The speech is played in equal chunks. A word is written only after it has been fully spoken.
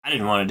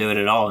didn't want to do it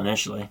at all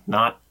initially.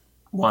 Not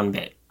one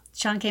bit.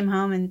 Sean came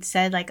home and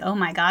said, like, oh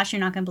my gosh, you're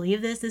not going to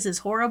believe this. This is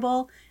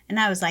horrible. And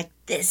I was like,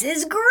 this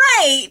is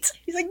great.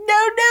 He's like,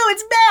 no,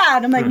 it's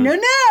bad. I'm like,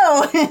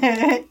 no,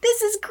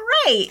 this is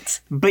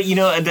great. But,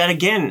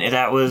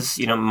 that was,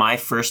 my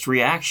first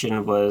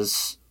reaction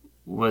was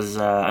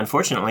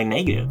unfortunately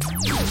negative.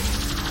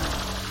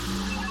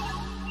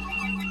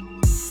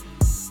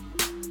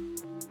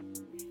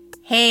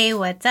 Hey,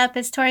 what's up?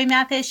 It's Tori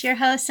Mathis, your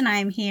host, and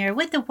I'm here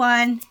with the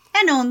one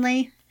and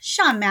only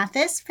Sean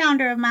Mathis,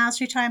 founder of Miles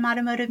Through Time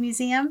Automotive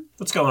Museum.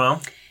 What's going on?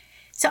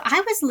 So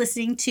I was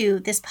listening to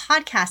this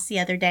podcast the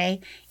other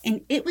day,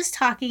 and it was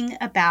talking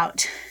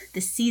about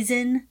the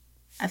season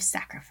of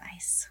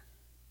sacrifice.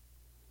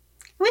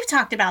 We've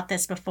talked about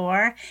this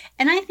before,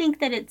 and I think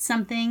that it's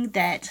something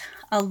that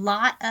a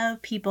lot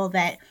of people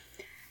that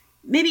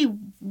maybe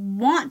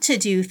want to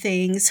do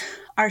things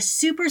are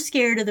super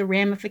scared of the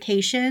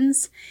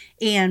ramifications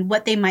and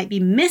what they might be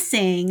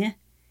missing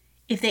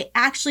if they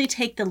actually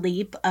take the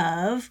leap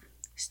of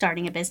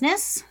starting a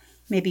business,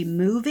 maybe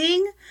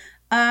moving,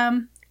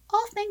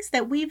 all things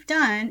that we've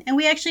done. And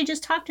we actually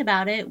just talked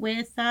about it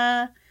with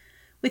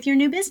your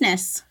new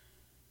business.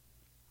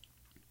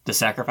 The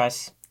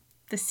sacrifice?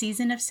 The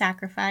season of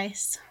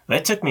sacrifice.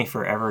 It took me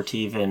forever to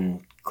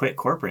even quit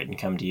corporate and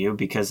come to you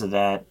because of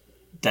that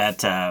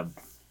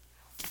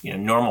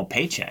normal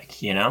paycheck,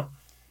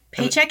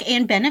 Paycheck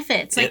and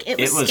benefits. It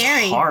was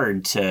scary. It was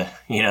hard to,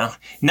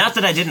 not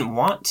that I didn't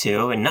want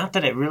to, and not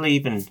that it really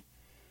even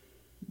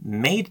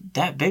made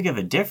that big of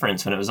a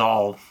difference when it was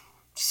all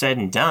said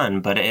and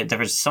done, but there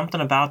was something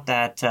about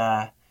that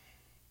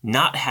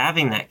not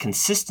having that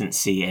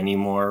consistency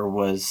anymore it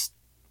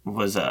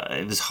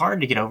was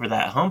hard to get over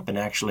that hump and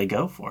actually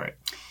go for it.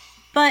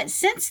 But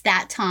since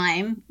that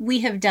time,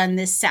 we have done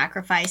this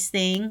sacrifice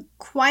thing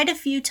quite a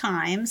few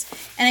times,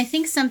 and I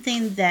think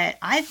something that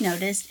I've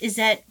noticed is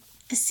that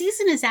the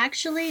season is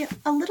actually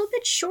a little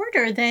bit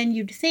shorter than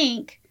you'd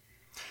think.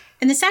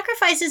 And the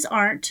sacrifices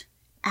aren't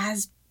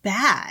as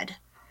bad.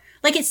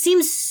 It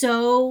seems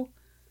so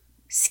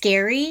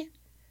scary.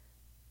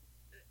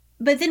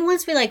 But then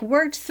once we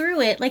worked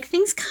through it,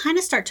 things kind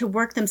of start to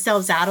work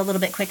themselves out a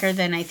little bit quicker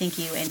than I think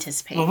you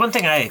anticipate. Well, one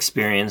thing I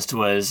experienced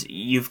was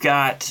you've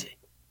got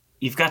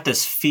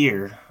this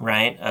fear,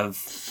 right, of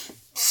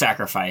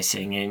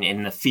sacrificing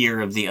and the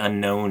fear of the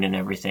unknown and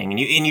everything. And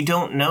you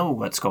don't know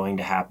what's going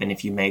to happen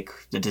if you make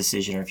the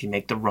decision or if you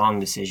make the wrong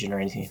decision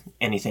or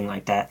anything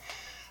like that.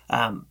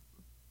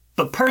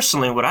 But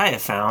personally, what I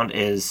have found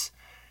is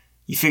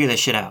you figure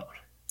this shit out.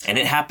 And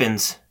it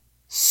happens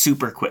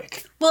super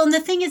quick. Well, and the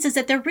thing is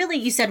that there really,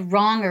 you said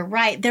wrong or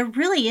right. There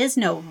really is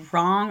no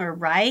wrong or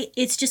right.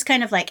 It's just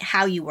kind of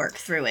how you work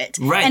through it.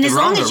 Right. And the as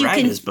wrong long as or you right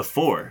can... is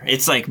before.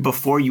 It's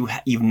before you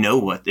know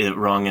what the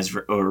wrong is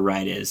or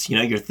right is.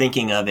 You're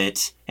thinking of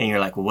it and you're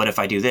like, well, what if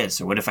I do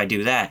this or what if I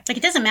do that?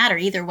 It doesn't matter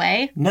either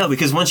way. No,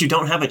 because once you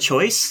don't have a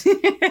choice,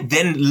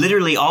 then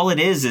literally all it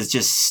is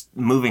just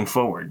moving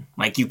forward.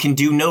 You can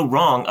do no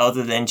wrong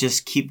other than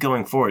just keep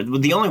going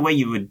forward. The only way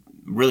you would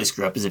really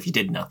screw up is if you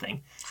did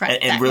nothing.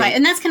 Right, right.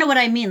 And that's kind of what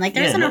I mean.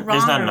 There isn't a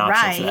wrong or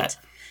right. For that.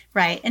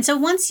 Right. And so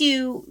once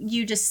you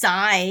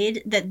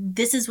decide that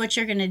this is what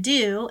you're going to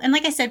do, and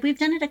like I said, we've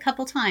done it a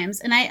couple times,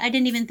 and I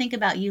didn't even think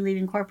about you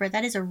leaving corporate.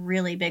 That is a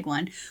really big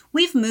one.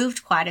 We've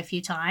moved quite a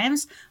few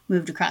times,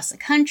 moved across the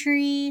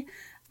country,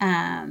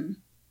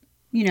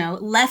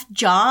 left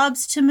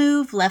jobs to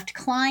move, left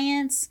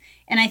clients.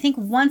 And I think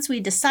once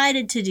we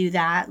decided to do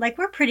that,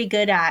 we're pretty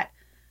good at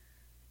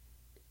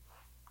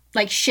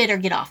shit or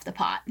get off the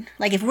pot.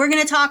 If we're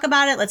going to talk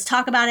about it, let's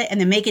talk about it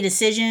and then make a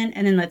decision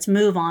and then let's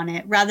move on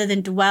it rather than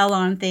dwell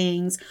on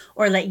things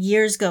or let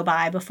years go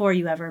by before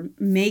you ever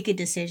make a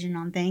decision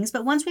on things.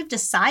 But once we've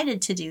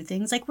decided to do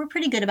things, we're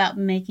pretty good about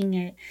making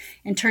it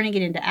and turning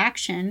it into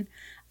action.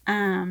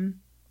 I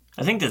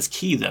think that's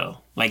key though.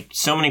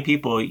 So many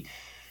people,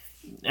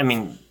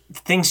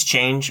 things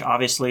change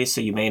obviously.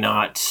 So you may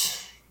not,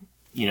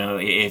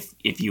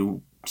 if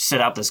you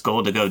set out this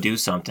goal to go do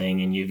something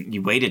and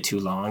you waited too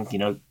long,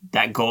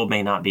 that goal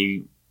may not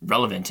be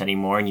relevant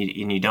anymore and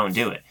you don't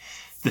do it.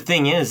 The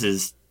thing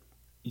is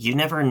you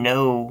never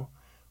know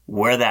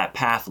where that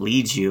path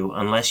leads you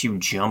unless you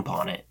jump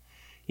on it.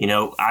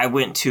 I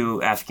went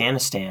to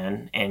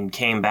Afghanistan and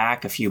came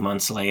back a few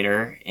months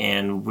later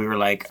and we were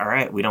like, all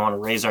right, we don't want to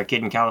raise our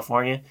kid in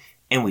California.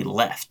 And we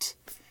left.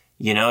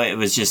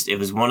 It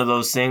was one of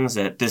those things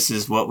that this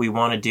is what we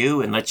want to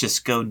do and let's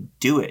just go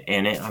do it.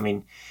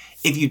 And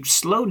if you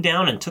slowed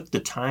down and took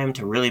the time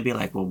to really be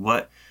like,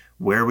 well,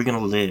 where are we going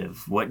to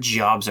live? What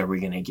jobs are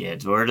we going to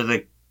get? Where do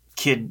the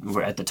kid,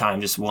 at the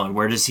time, just one,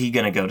 where is he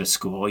going to go to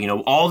school?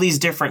 All these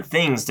different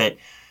things that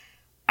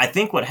I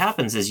think what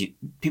happens is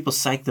people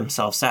psych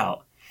themselves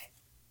out.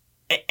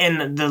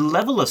 And the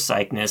level of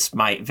psychness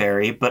might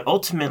vary, but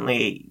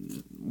ultimately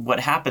what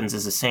happens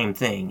is the same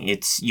thing.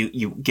 It's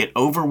you get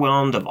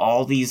overwhelmed of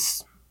all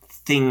these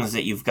things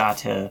that you've got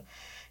to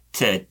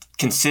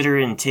consider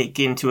and take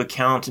into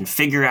account and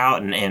figure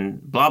out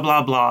and blah,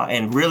 blah, blah.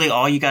 And really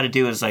all you got to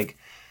do is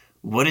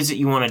what is it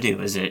you want to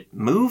do? Is it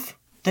move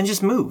then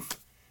just move.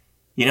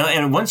 You know,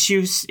 and once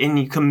you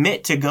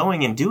commit to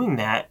going and doing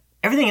that,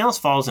 everything else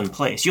falls in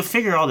place. You'll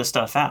figure all this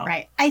stuff out.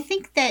 Right. I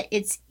think that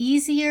it's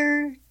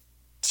easier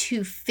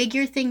to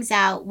figure things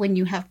out when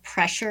you have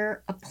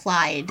pressure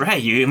applied.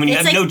 Right. When you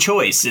have no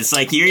choice. It's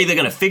like you're either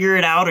going to figure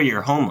it out or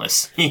you're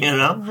homeless, you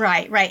know?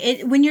 Right.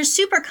 When you're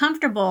super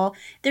comfortable,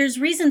 there's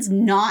reasons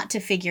not to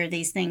figure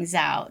these things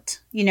out.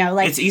 You know,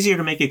 like... It's easier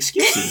to make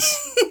excuses.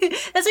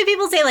 That's why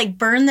people say, like,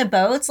 burn the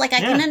boats. Like, I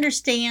can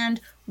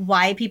understand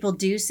why people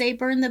do say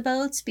burn the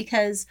boats,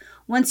 because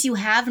once you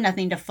have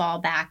nothing to fall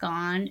back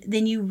on,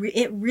 then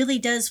it really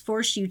does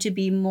force you to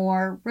be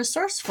more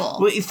resourceeful.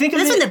 Well, you think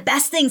that's when the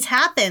best things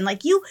happen.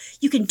 Like, you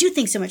can do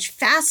things so much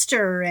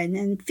faster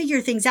and figure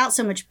things out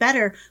so much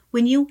better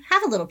when you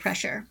have a little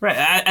pressure. Right.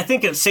 I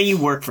think say you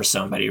work for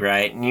somebody,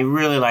 right? And you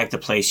really like the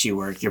place you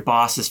work. Your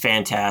boss is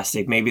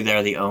fantastic. Maybe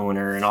they're the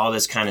owner and all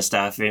this kind of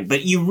stuff.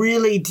 But you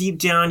really, deep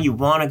down, you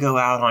want to go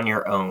out on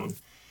your own.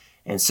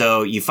 And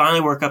so you finally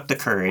work up the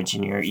courage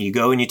and you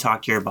go and you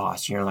talk to your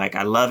boss. And you're like,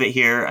 I love it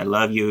here. I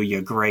love you.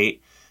 You're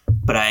great.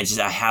 But I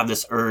have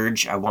this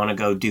urge. I want to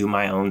go do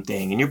my own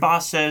thing. And your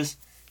boss says,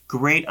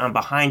 great, I'm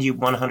behind you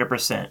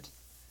 100%.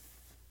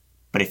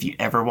 But if you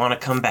ever want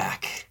to come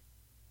back,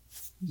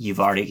 you've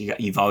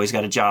always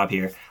got a job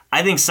here.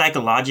 I think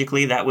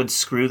psychologically that would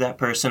screw that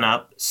person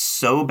up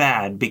so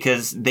bad,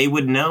 because they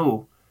would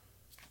know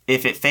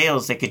if it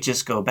fails, they could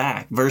just go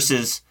back,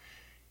 versus,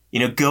 you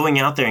know, going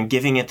out there and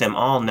giving it them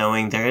all,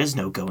 knowing there is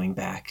no going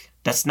back.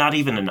 That's not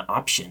even an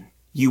option.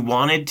 You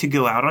wanted to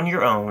go out on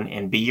your own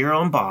and be your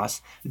own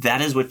boss.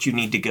 That is what you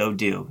need to go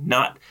do.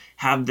 Not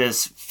have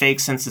this fake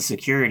sense of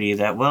security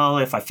that, well,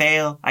 if I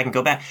fail, I can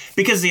go back.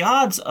 Because the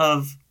odds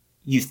of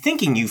you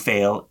thinking you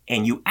fail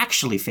and you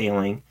actually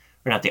failing,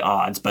 or not the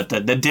odds, but the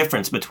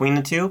difference between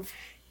the two,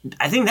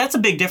 I think that's a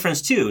big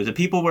difference too. The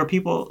people where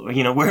people,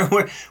 you know,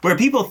 where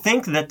people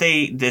think that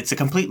it's a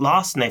complete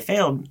loss and they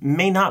failed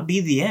may not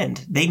be the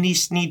end. They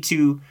need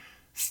to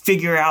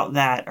figure out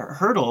that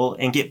hurdle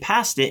and get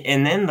past it,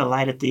 and then the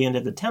light at the end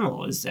of the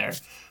tunnel is there.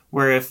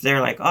 Where if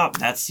they're like, oh,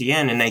 that's the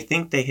end, and they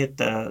think they hit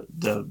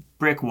the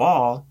brick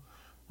wall,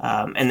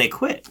 and they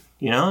quit,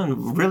 you know,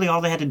 and really all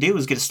they had to do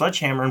was get a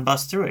sledgehammer and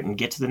bust through it and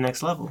get to the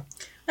next level.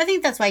 I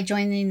think that's why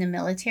joining the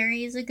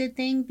military is a good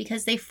thing,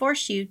 because they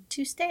force you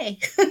to stay.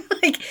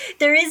 Like,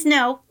 there is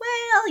no,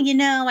 well, you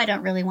know, I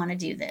don't really want to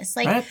do this.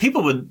 Like, right?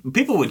 People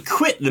would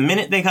quit the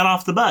minute they got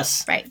off the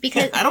bus. Right,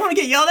 because I don't want to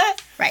get yelled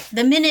at. Right.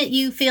 The minute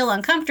you feel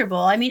uncomfortable,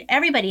 I mean,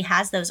 everybody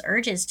has those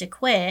urges to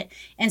quit.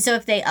 And so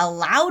if they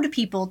allowed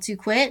people to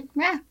quit,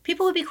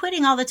 people would be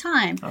quitting all the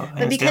time.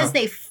 But because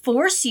they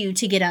force you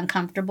to get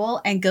uncomfortable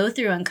and go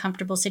through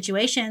uncomfortable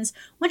situations,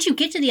 once you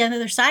get to the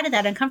other side of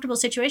that uncomfortable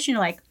situation,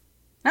 you're like,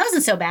 that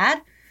wasn't so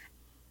bad.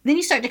 Then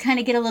you start to kind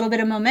of get a little bit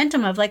of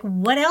momentum of like,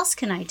 what else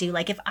can I do?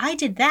 Like, if I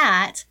did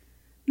that,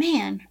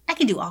 man, I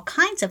can do all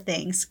kinds of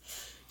things.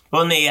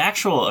 Well, and the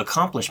actual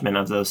accomplishment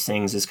of those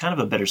things is kind of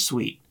a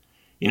bittersweet,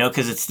 you know,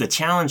 because it's the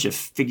challenge of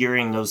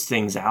figuring those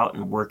things out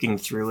and working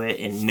through it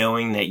and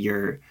knowing that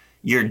you're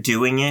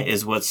doing it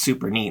is what's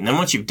super neat. And then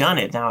once you've done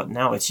it,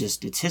 now it's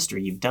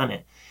history. You've done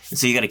it. And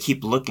so you got to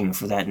keep looking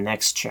for that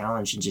next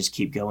challenge and just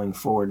keep going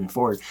forward and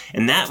forward.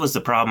 And that was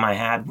the problem I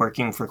had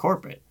working for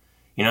corporate.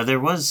 You know, there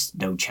was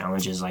no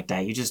challenges like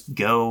that. You just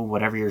go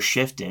whatever your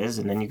shift is,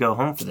 and then you go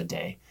home for the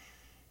day.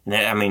 And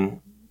I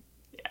mean,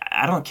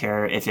 I don't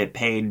care if it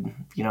paid,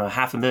 you know,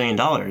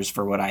 $500,000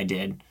 for what I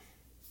did.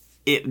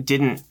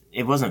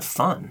 It wasn't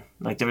fun.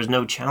 Like, there was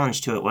no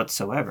challenge to it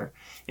whatsoever.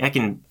 I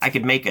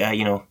could make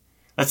you know,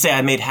 let's say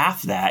I made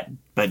half that,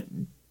 but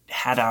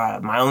had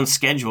my own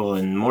schedule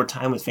and more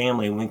time with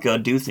family, and we could go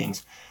do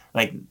things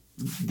like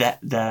that.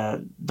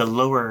 The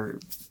lower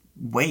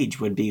wage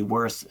would be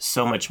worth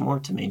so much more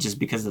to me just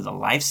because of the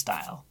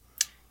lifestyle.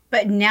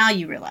 But now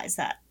you realize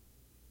that.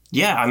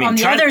 Yeah, I mean, on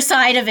the other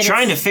side of it,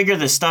 trying to figure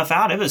this stuff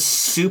out, it was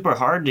super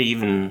hard to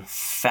even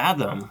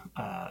fathom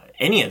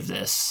any of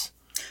this.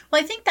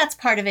 Well, I think that's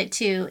part of it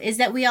too, is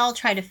that we all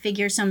try to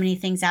figure so many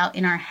things out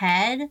in our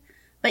head,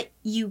 but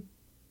you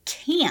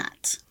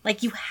can't.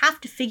 Like, you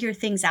have to figure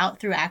things out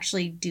through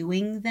actually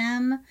doing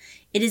them.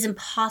 It is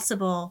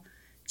impossible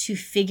to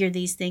figure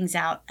these things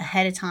out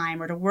ahead of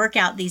time or to work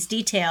out these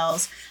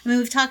details. I mean,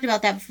 we've talked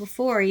about that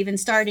before, even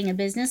starting a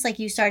business, like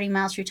you starting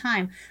Miles Through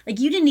Time. Like,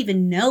 you didn't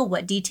even know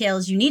what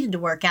details you needed to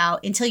work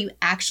out until you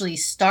actually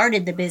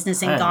started the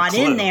business and got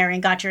in there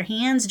and got your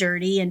hands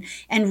dirty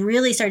and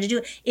really started to do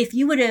it. If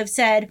you would have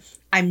said,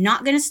 I'm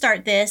not going to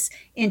start this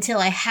until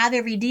I have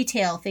every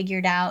detail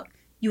figured out,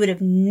 you would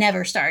have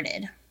never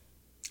started.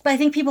 But I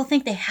think people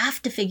think they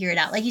have to figure it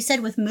out. Like you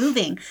said, with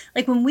moving,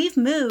 like when we've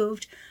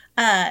moved,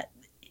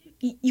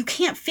 you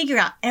can't figure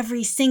out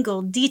every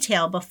single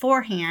detail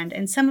beforehand.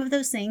 And some of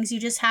those things you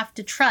just have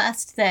to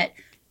trust that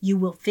you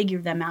will figure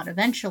them out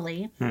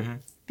eventually,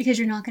 because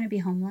you're not going to be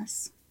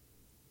homeless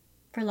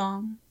for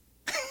long.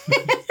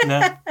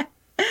 No.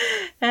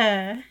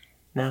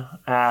 No.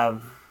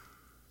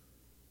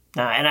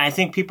 And I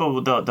think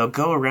people, they'll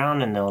go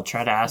around and they'll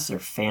try to ask their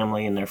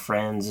family and their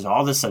friends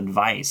all this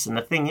advice. And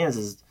the thing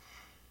is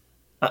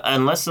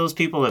unless those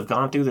people have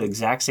gone through the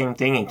exact same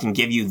thing and can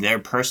give you their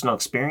personal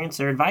experience,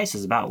 their advice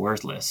is about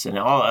worthless. And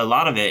a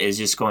lot of it is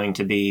just going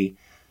to be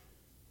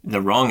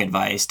the wrong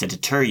advice to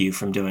deter you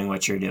from doing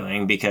what you're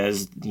doing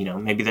because,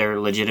 maybe they're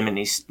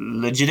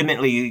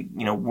legitimately,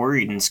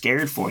 worried and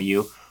scared for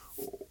you,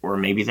 or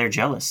maybe they're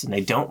jealous and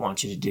they don't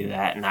want you to do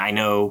that. And I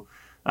know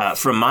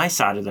from my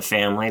side of the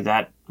family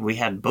that we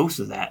had both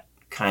of that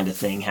kind of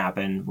thing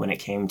happen when it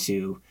came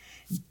to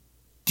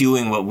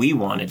doing what we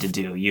wanted to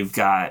do. You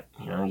got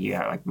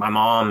like my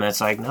mom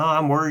that's like, no,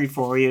 I'm worried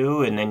for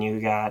you. And then you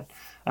got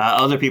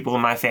other people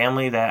in my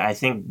family that I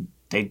think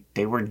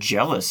they were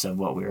jealous of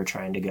what we were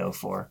trying to go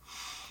for.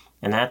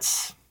 And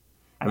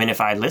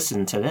if I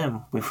listened to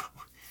them,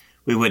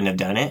 we wouldn't have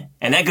done it.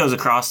 And that goes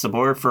across the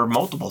board for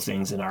multiple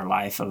things in our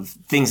life, of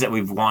things that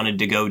we've wanted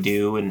to go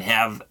do and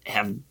have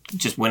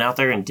just went out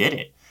there and did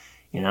it.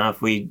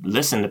 If we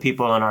listened to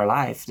people in our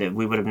life, that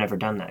we would have never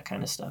done that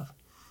kind of stuff.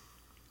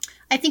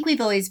 I think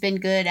we've always been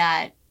good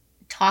at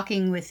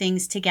talking with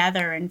things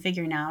together and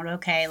figuring out,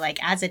 okay, like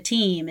as a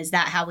team, is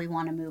that how we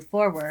want to move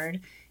forward?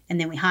 And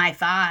then we high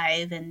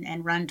five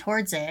and run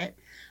towards it.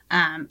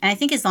 And I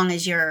think as long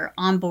as you're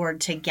on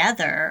board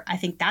together, I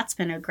think that's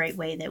been a great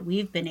way that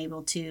we've been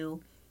able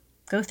to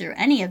go through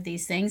any of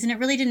these things. And it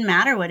really didn't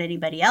matter what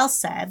anybody else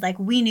said. Like,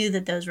 we knew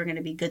that those were going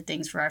to be good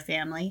things for our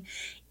family,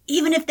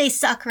 even if they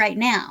suck right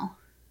now.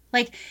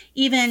 Like,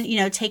 even,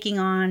 taking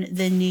on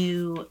the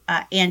new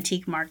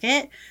antique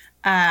market,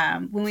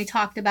 when we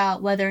talked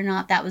about whether or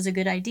not that was a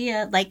good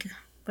idea, like,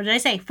 what did I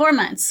say? 4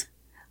 months.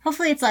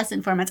 Hopefully it's less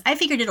than 4 months. I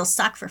figured it'll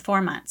suck for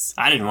 4 months.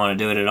 I didn't want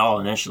to do it at all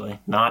initially.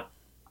 Not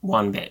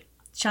one bit.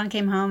 Sean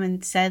came home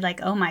and said,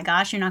 like, oh my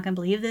gosh, you're not going to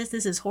believe this.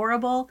 This is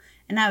horrible.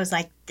 And I was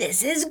like,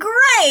 this is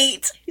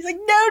great. He's like,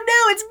 no,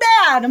 it's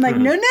bad. I'm like,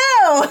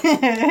 no,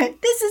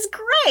 this is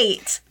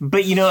great.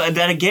 But,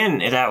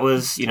 that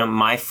was,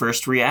 my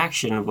first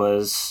reaction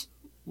was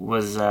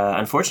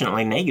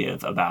unfortunately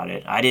negative about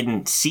it. I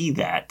didn't see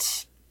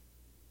that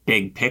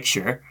big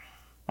picture.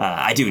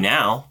 I do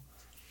now.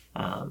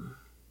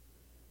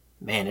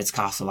 Man, it's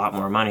cost a lot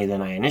more money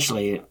than I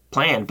initially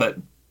planned, but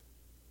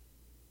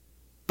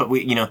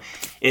we,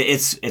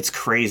 it's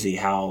crazy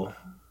how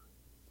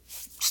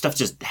stuff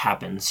just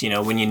happens.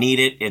 When you need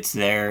it, it's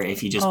there.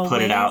 If you just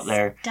put it out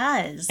there,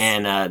 does.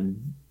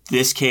 And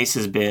this case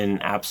has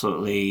been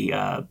absolutely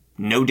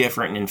no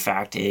different. In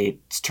fact,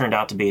 it's turned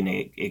out to be an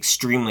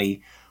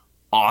extremely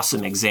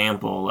awesome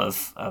example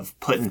of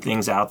putting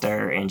things out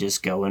there and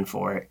just going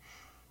for it.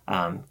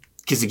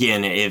 Because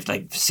again, if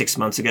like 6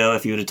 months ago,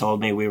 if you would have told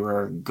me we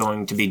were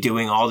going to be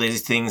doing all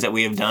these things that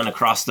we have done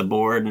across the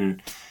board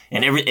and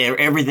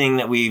everything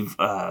that we've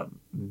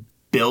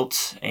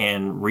built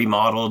and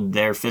remodeled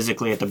there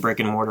physically at the brick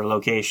and mortar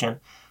location,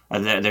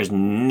 there's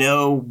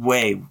no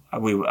way I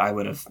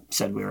would have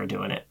said we were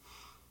doing it.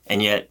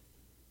 And yet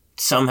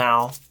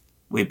somehow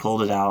we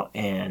pulled it out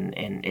and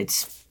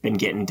it's been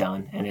getting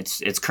done, and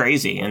it's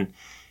crazy. And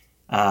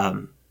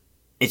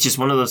it's just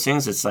one of those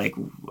things. It's like,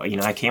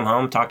 I came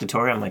home, talked to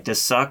Tori. I'm like,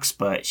 this sucks,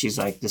 but she's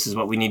like, this is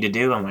what we need to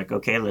do. I'm like,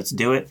 okay, let's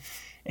do it.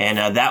 And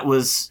that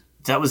was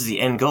the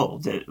end goal.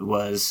 That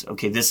was,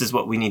 okay, this is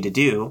what we need to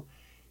do.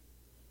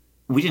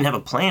 We didn't have a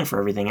plan for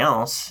everything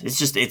else.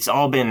 It's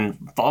all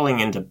been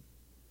falling into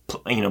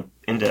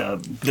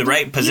the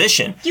right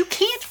position. You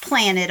can't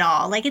plan it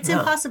all. Like, it's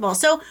impossible.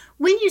 So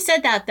when you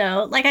said that,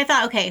 though, like, I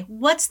thought, okay,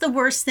 what's the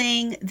worst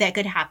thing that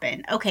could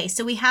happen? Okay,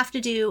 so we have to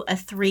do a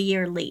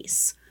 3-year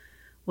lease.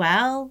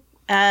 Well,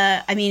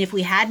 if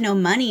we had no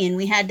money and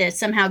we had to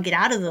somehow get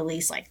out of the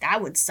lease, like,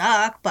 that would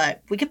suck,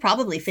 but we could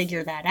probably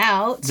figure that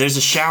out. There's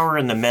a shower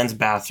in the men's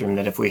bathroom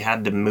that if we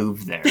had to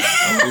move there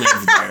and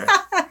live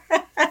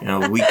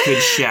there, we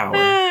could shower.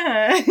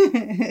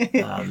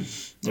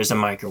 There's a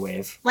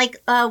microwave.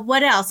 Like,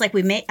 what else? Like,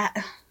 we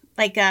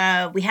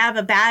have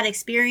a bad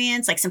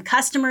experience. Like, some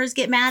customers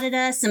get mad at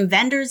us. Some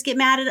vendors get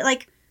mad at it.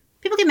 Like,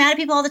 people get mad at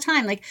people all the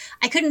time. Like,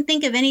 I couldn't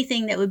think of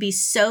anything that would be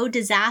so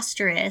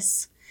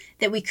disastrous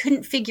that we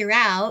couldn't figure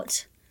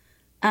out,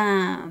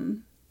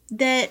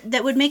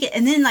 that would make it.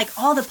 And then, like,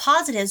 all the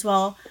positives,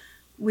 well,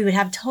 we would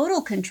have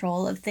total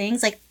control of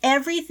things. Like,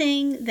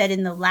 everything that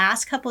in the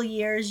last couple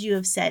years you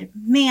have said,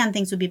 man,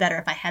 things would be better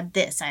if I had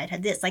this, I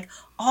had this. Like,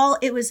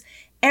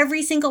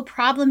 every single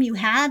problem you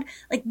had,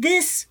 like,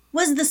 this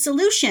was the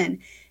solution.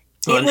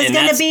 It was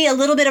going to be a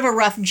little bit of a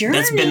rough journey.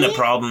 That's been the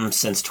problem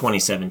since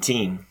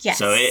 2017. Yes.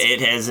 So it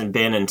hasn't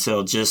been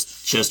until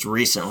just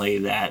recently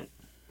that,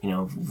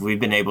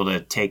 we've been able to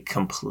take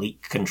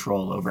complete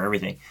control over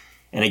everything.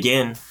 And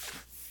again,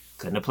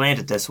 couldn't have planned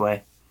it this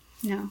way.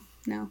 No.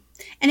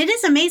 And it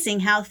is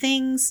amazing how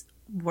things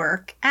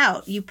work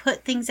out. You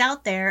put things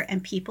out there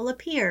and people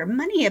appear.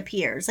 Money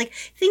appears. Like,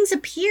 things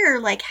appear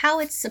like how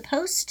it's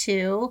supposed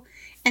to,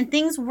 and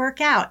things work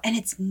out. And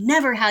it's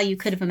never how you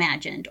could have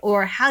imagined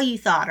or how you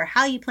thought or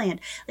how you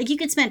planned. Like, you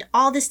could spend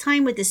all this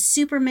time with this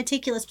super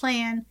meticulous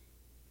plan.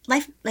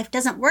 Life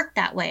doesn't work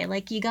that way.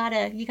 Like, you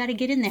gotta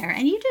get in there,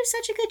 and you do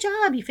such a good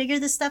job. You figure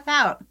this stuff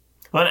out.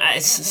 Well,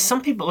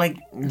 some people, like,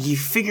 you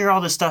figure all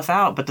this stuff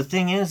out, but the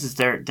thing is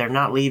they're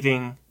not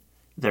leaving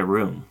their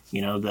room.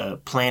 You know, the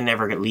plan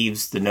never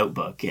leaves the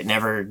notebook. It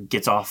never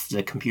gets off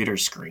the computer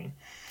screen.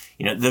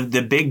 You know,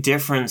 the big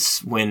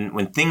difference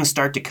when things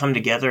start to come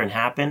together and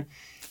happen,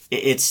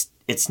 it's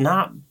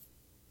not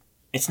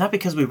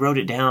because we wrote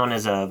it down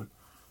as a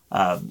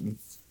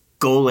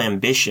goal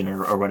ambition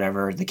or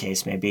whatever the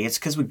case may be. It's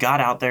because we got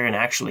out there and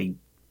actually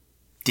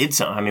did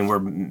something. I mean,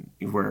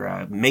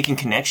 we're making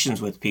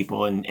connections with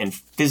people and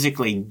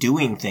physically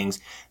doing things.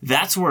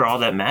 That's where all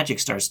that magic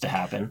starts to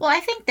happen. Well,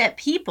 I think that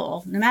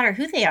people, no matter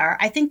who they are,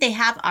 I think they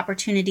have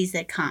opportunities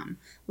that come.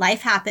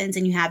 Life happens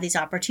and you have these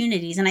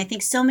opportunities. And I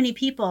think so many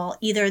people,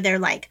 either they're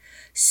like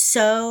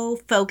so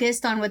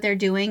focused on what they're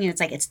doing and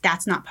it's like,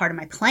 that's not part of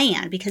my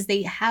plan, because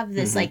they have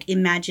this like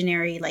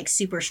imaginary like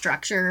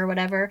superstructure or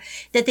whatever,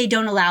 that they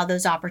don't allow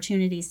those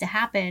opportunities to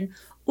happen.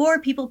 Or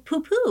people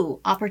poo-poo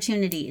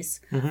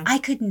opportunities. I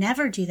could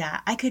never do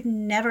that. I could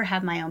never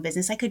have my own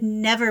business. I could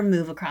never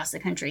move across the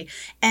country.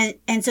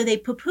 And so they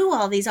poo-poo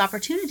all these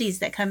opportunities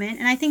that come in.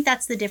 And I think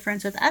that's the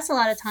difference with us a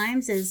lot of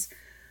times is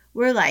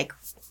we're like,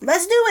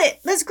 let's do it.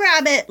 Let's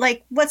grab it.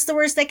 Like, what's the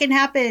worst that can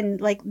happen?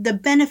 Like, the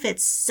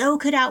benefits so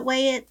could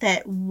outweigh it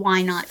that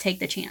why not take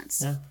the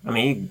chance? Yeah. I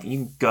mean,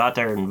 you go out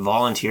there and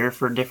volunteer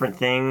for different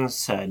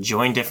things,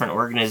 join different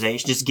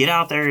organizations. Just get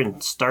out there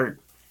and start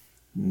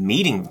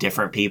meeting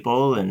different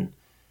people. And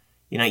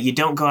you know, you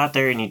don't go out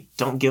there and you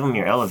don't give them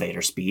your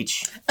elevator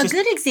speech. A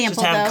good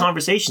example, just have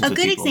conversations with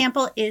people. A good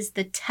example is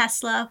the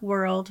Tesla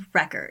world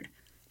record.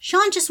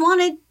 Sean just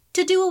wanted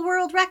to do a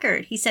world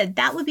record. He said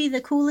that would be the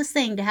coolest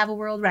thing, to have a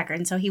world record.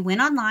 And so he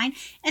went online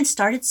and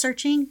started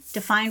searching to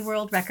find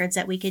world records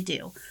that we could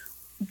do.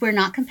 We're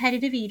not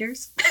competitive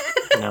eaters.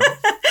 No.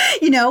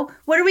 You know,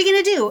 what are we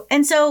going to do?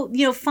 And so,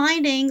 you know,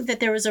 finding that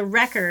there was a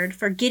record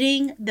for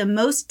getting the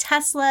most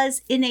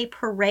Teslas in a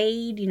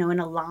parade, you know, in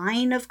a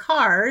line of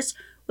cars,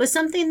 was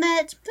something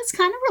that's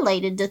kind of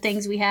related to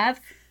things we have.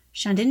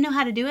 Sean didn't know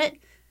how to do it.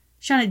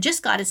 Sean had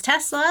just got his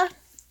Tesla.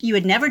 You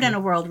had never done a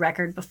world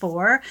record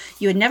before.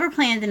 You had never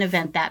planned an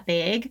event that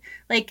big.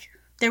 Like,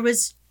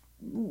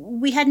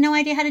 we had no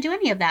idea how to do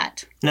any of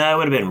that. No, it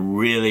would have been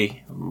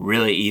really,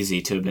 really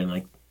easy to have been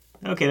like,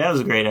 okay, that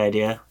was a great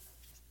idea.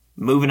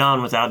 Moving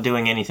on without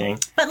doing anything.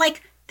 But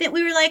like, that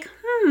we were like,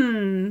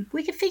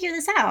 we could figure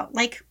this out.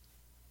 Like,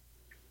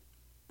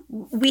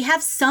 we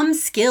have some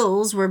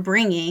skills we're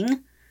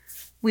bringing.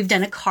 We've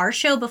done a car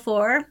show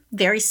before,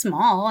 very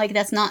small. Like,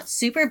 that's not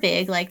super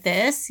big like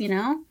this, you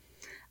know.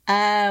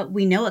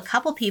 We know a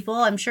couple people.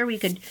 I'm sure we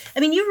could. I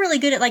mean, you're really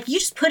good at, like, you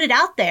just put it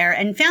out there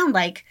and found,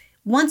 like,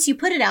 once you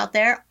put it out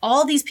there,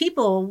 all these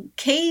people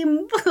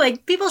came,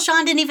 like, people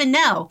Sean didn't even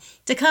know,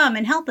 to come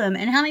and help him.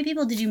 And how many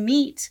people did you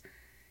meet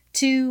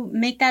to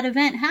make that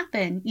event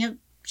happen? You know,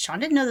 Sean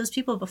didn't know those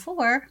people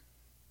before.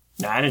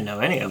 No, I didn't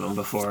know any of them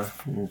before.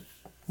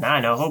 Now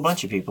I know a whole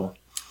bunch of people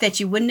that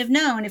you wouldn't have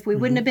known if we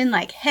wouldn't have been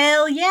like,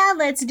 hell yeah,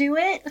 let's do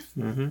it.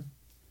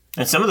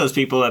 And some of those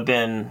people have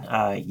been,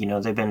 you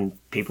know, they've been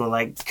people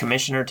like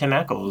Commissioner Tim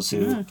Echols,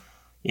 who,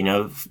 you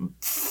know,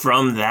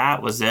 from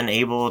that was then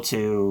able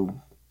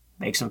to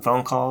make some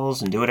phone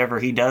calls and do whatever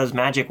he does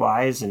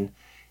magic-wise and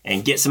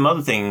get some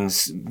other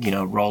things, you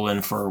know,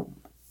 rolling for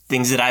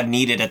things that I've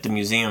needed at the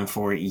museum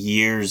for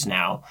years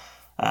now.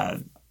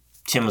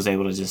 Tim was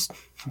able to just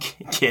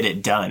get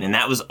it done. And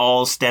that was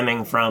all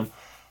stemming from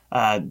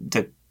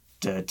the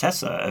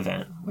Tesla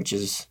event, which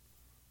is,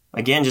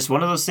 again, just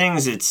one of those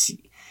things.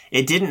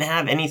 It didn't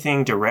have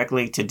anything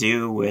directly to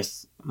do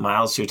with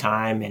Miles Through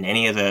Time and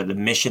any of the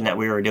mission that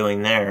we were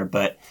doing there,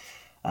 but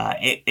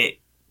it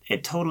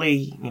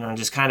totally, you know,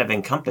 just kind of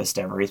encompassed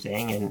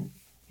everything. And,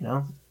 you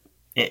know,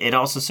 it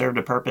also served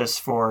a purpose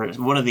for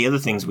one of the other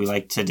things we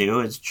like to do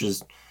is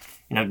just,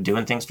 you know,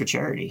 doing things for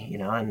charity, you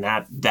know, and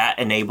that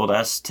enabled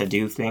us to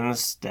do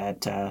things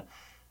that,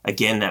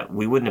 again, that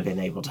we wouldn't have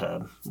been able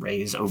to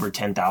raise over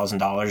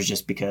 $10,000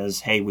 just because,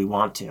 hey, we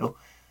want to,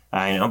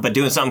 you know, but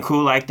doing something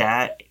cool like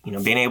that, you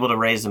know, being able to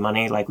raise the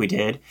money like we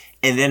did,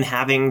 and then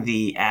having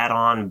the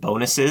add-on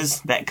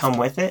bonuses that come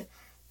with it,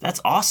 that's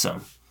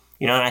awesome.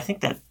 You know, and I think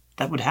that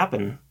would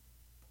happen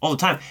all the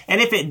time. And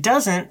if it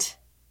doesn't,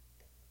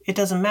 it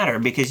doesn't matter,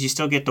 because you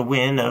still get the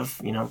win of,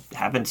 you know,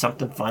 having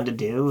something fun to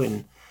do,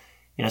 and,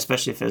 you know,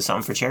 especially if it's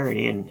something for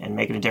charity and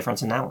making a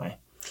difference in that way.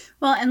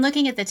 Well, and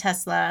looking at the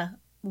Tesla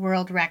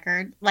world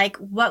record, like,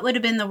 what would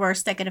have been the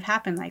worst that could have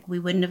happened? Like, we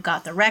wouldn't have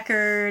got the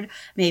record.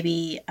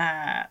 Maybe,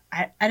 I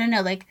don't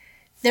know, like,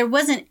 there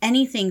wasn't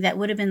anything that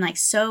would have been, like,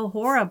 so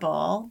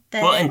horrible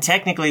that... Well, and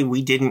technically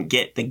we didn't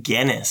get the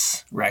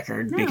Guinness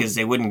record because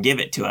they wouldn't give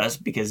it to us,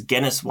 because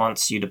Guinness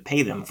wants you to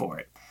pay them for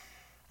it.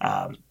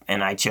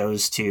 And I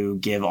chose to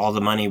give all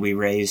the money we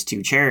raised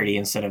to charity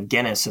instead of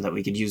Guinness so that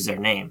we could use their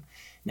name.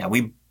 Now,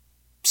 we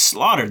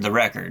slaughtered the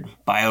record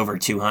by over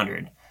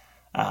 200,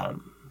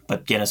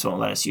 but Guinness won't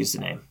let us use the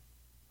name.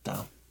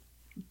 So,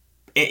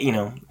 you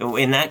know,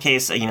 in that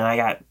case, you know, I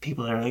got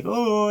people that are like,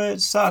 oh, it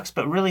sucks.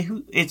 But really,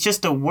 it's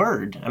just a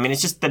word. I mean,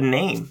 it's just the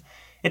name.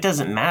 It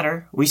doesn't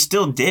matter. We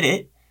still did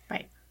it.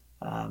 Right.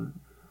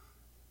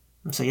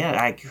 So,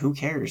 yeah, who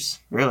cares,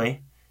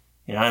 really?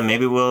 You know, and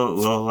maybe we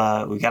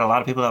got a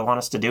lot of people that want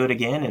us to do it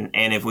again,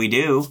 and if we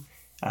do,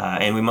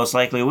 and we most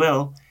likely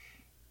will,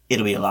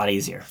 it'll be a lot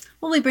easier.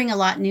 Well, we bring a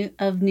lot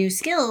of new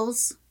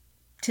skills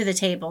to the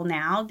table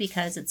now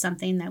because it's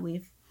something that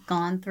we've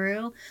gone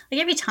through.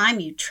 Like every time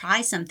you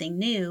try something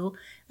new,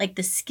 like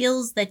the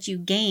skills that you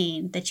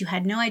gain that you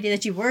had no idea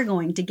that you were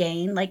going to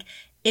gain, like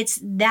it's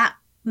that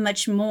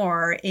much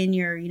more in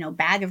your,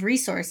 bag of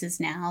resources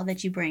now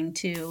that you bring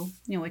to,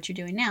 what you're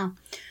doing now.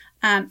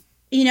 And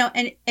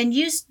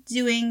you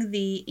doing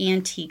the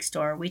antique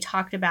store, we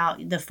talked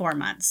about the 4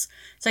 months.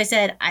 So I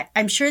said,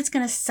 I'm sure it's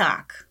going to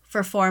suck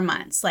for 4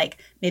 months. Like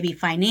maybe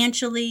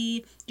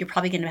financially, you're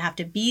probably going to have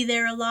to be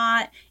there a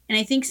lot. And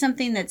I think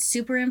something that's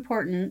super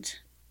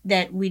important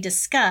that we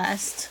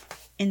discussed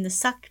in the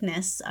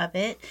suckness of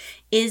it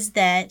is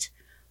that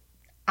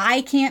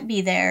I can't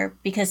be there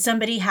because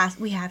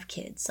we have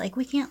kids. Like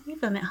we can't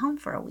leave them at home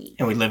for a week.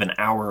 And we live an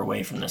hour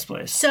away from this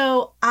place.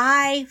 So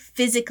I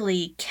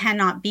physically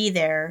cannot be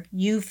there.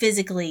 You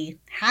physically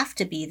have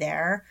to be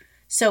there.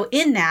 So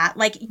in that,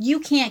 like you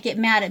can't get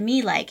mad at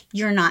me like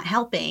you're not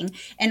helping.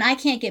 And I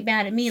can't get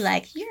mad at me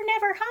like you're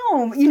never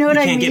home. You know what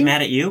I mean? I can't get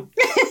mad at you?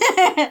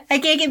 I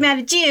can't get mad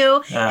at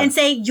you and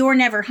say you're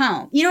never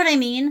home. You know what I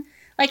mean?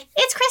 Like,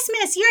 it's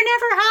Christmas. You're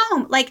never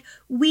home. Like,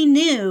 we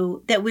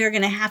knew that we were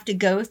going to have to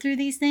go through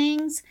these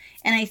things.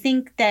 And I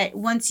think that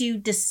once you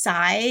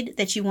decide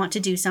that you want to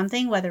do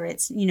something, whether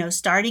it's,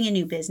 starting a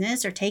new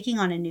business or taking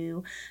on a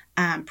new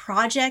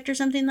project or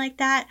something like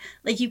that,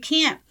 like you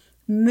can't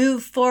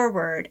move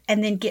forward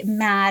and then get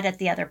mad at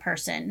the other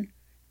person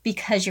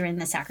because you're in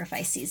the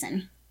sacrifice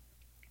season.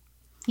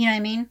 You know what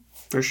I mean?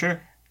 For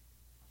sure.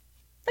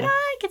 But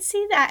I could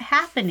see that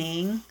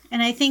happening.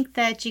 And I think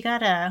that you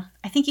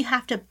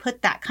have to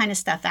put that kind of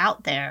stuff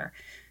out there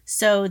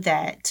so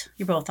that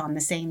you're both on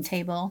the same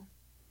table.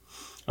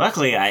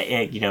 Luckily,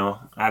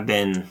 I've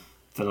been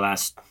for the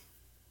last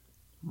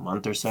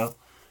month or so,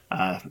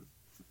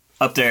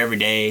 up there every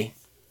day,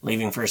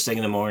 leaving first thing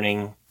in the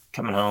morning,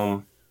 coming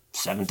home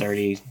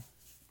 7:30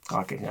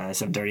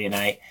 at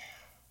night.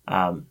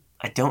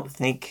 I don't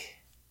think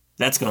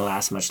that's going to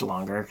last much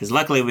longer because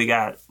luckily we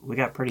got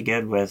pretty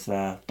good with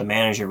the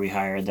manager we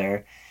hired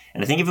there.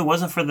 And I think if it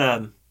wasn't for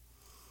the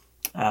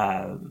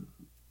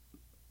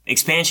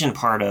expansion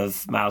part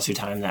of Miles Through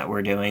Time that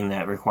we're doing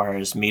that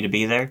requires me to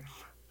be there,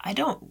 I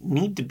don't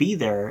need to be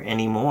there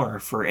anymore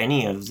for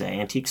any of the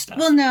antique stuff.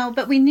 Well, no,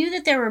 but we knew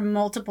that there were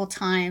multiple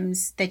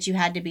times that you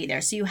had to be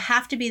there. So you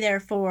have to be there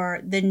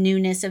for the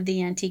newness of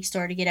the antique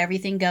store to get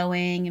everything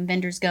going and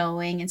vendors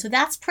going. And so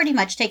that's pretty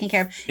much taken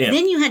care of. Yeah.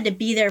 Then you had to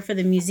be there for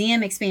the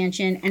museum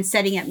expansion and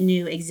setting up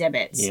new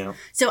exhibits. Yeah.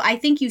 So I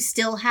think you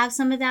still have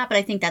some of that, but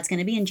I think that's going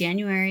to be in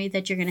January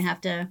that you're going to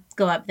have to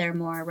go up there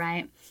more,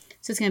 right?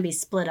 So it's going to be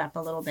split up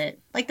a little bit.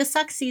 Like the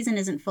suck season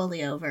isn't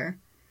fully over,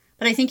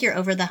 but I think you're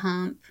over the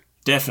hump.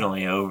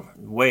 Definitely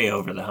way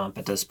over the hump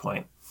at this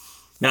point.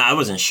 Now, I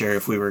wasn't sure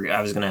if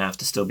I was going to have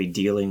to still be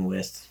dealing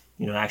with,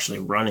 actually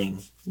running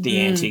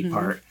the antique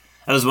part.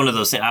 That was one of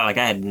those things, I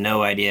had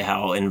no idea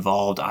how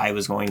involved I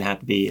was going to have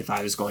to be if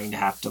I was going to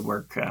have to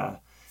work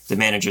the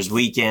manager's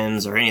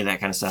weekends or any of that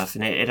kind of stuff.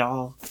 And it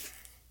all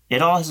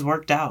has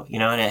worked out,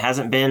 and it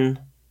hasn't been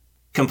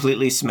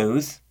completely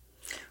smooth.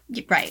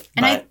 Right.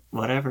 And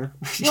whatever.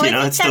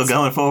 Well, it's still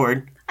going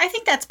forward. I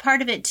think that's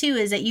part of it, too,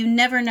 is that you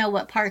never know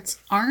what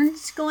parts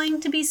aren't going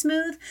to be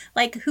smooth.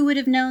 Like, who would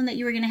have known that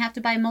you were going to have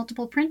to buy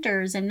multiple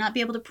printers and not be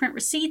able to print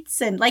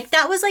receipts? And,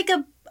 that was,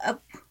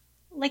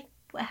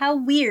 how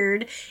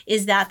weird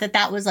is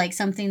that was,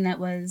 something that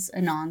was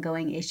an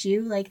ongoing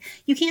issue?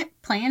 You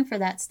can't plan for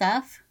that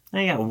stuff.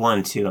 I got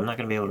one, too. I'm not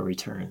going to be able to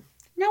return.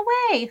 No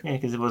way. Yeah,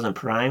 because it wasn't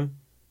Prime.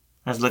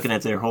 I was looking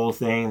at their whole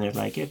thing. They're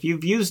like, if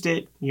you've used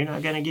it, you're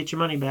not going to get your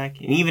money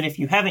back. And even if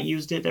you haven't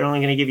used it, they're only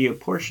going to give you a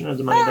portion of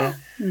the money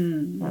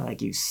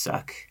back. You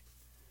suck.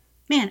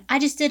 Man, I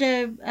just did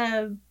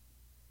a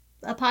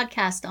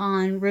podcast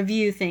on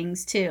review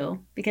things, too,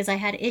 because I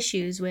had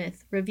issues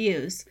with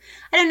reviews.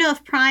 I don't know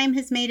if Prime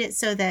has made it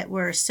so that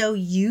we're so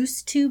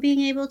used to being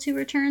able to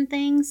return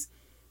things,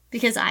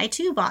 because I,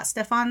 too, bought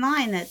stuff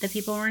online that the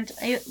people weren't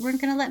going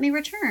to let me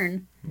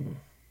return.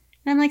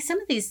 And I'm like, some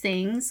of these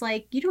things,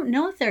 you don't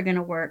know if they're going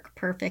to work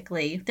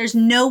perfectly. There's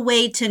no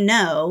way to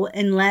know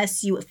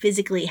unless you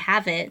physically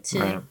have it.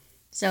 Right.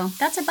 So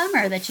that's a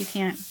bummer that you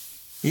can't.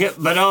 Yep,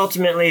 but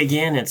ultimately,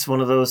 again, it's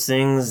one of those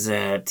things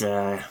that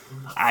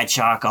I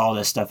chalk all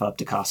this stuff up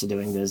to cost of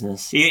doing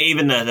business.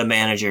 Even the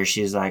manager,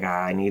 she's like,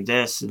 I need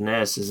this and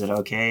this. Is it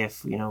okay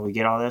if, we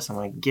get all this? I'm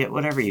like, get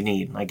whatever you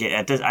need.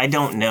 I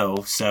don't know.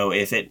 So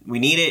if we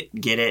need it,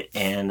 get it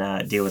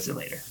and deal with it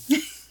later.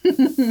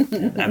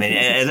 I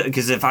mean,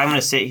 because if I'm going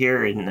to sit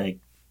here and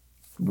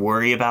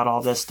worry about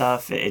all this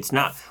stuff, it's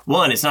not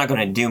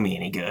going to do me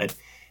any good,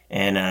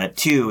 and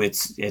two,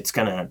 it's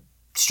going to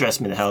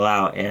stress me the hell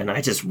out. And I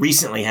just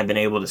recently have been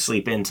able to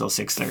sleep in until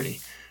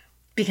 6:30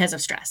 because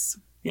of stress.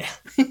 Yeah.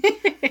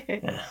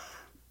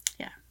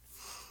 Yeah,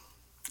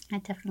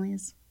 it definitely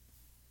is.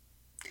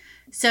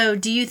 So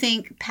do you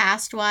think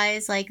past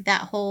wise, like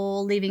that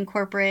whole leaving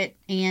corporate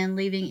and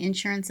leaving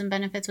insurance and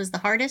benefits was the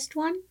hardest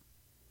one?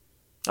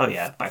 Oh,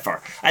 yeah, by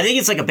far. I think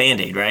it's like a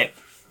Band-Aid, right?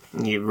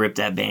 You rip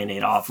that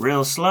Band-Aid off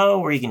real slow,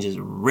 or you can just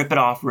rip it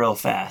off real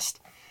fast.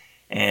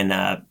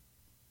 And,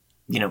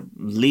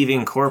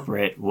 leaving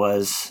corporate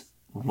was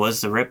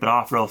to rip it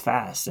off real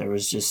fast. There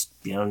was just,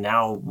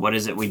 now what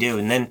is it we do?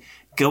 And then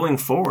going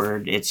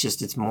forward,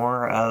 it's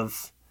more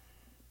of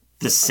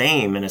the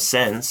same in a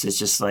sense. It's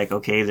just like,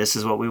 okay, this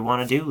is what we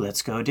want to do.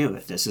 Let's go do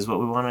it. This is what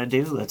we want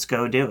to do. Let's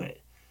go do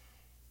it.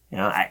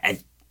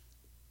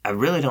 I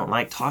really don't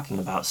like talking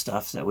about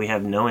stuff that we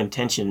have no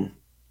intention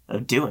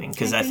of doing,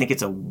 because I think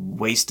it's a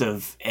waste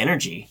of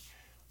energy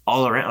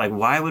all around. Like,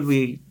 why would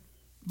we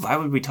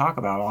talk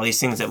about all these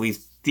things that we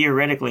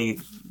theoretically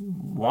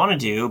want to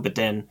do, but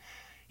then,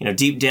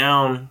 deep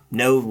down,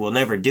 no, we'll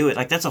never do it.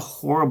 Like, that's a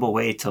horrible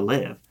way to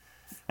live.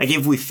 Like,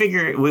 if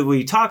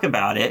we talk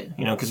about it,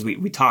 because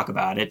we talk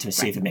about it to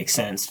see if it makes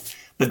sense.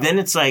 But then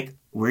it's like,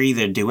 we're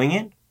either doing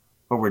it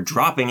or we're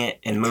dropping it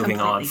and moving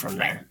on from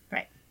there.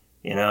 Right.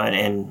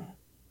 And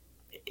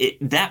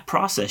that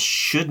process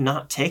should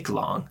not take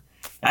long.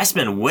 I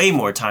spend way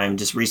more time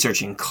just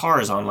researching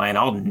cars online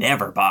I'll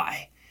never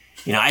buy.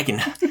 I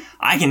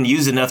can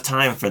use enough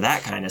time for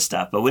that kind of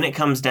stuff. But when it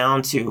comes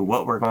down to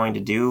what we're going to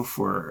do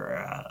for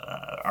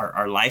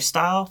our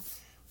lifestyle,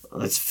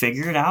 let's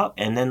figure it out,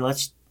 and then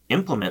let's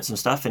implement some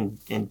stuff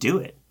and do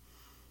it.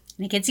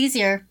 And it gets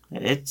easier.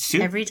 It's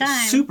every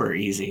time. Super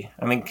easy.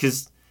 I mean,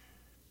 because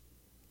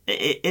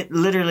it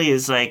literally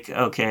is like,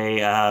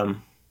 okay,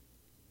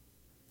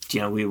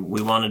 we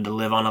wanted to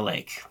live on a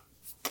lake.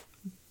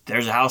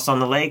 There's a house on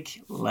the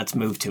lake. Let's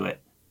move to it,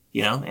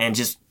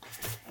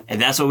 and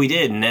that's what we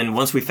did. And then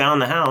once we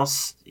found the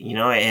house,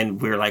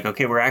 and we were like,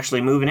 okay, we're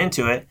actually moving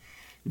into it.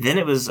 Then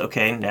it was,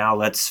 okay, now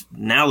let's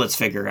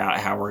figure out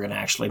how we're going to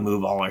actually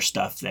move all our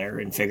stuff there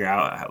and figure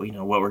out how,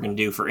 what we're going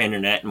to do for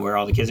internet and where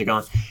all the kids are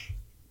going.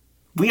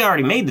 We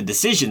already made the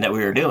decision that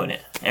we were doing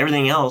it.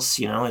 Everything else,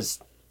 details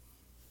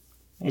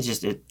that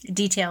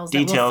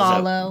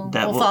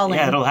will follow.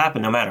 Yeah, it'll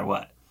happen no matter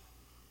what.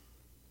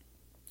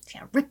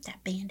 Yeah, rip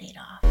that Band-Aid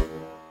off.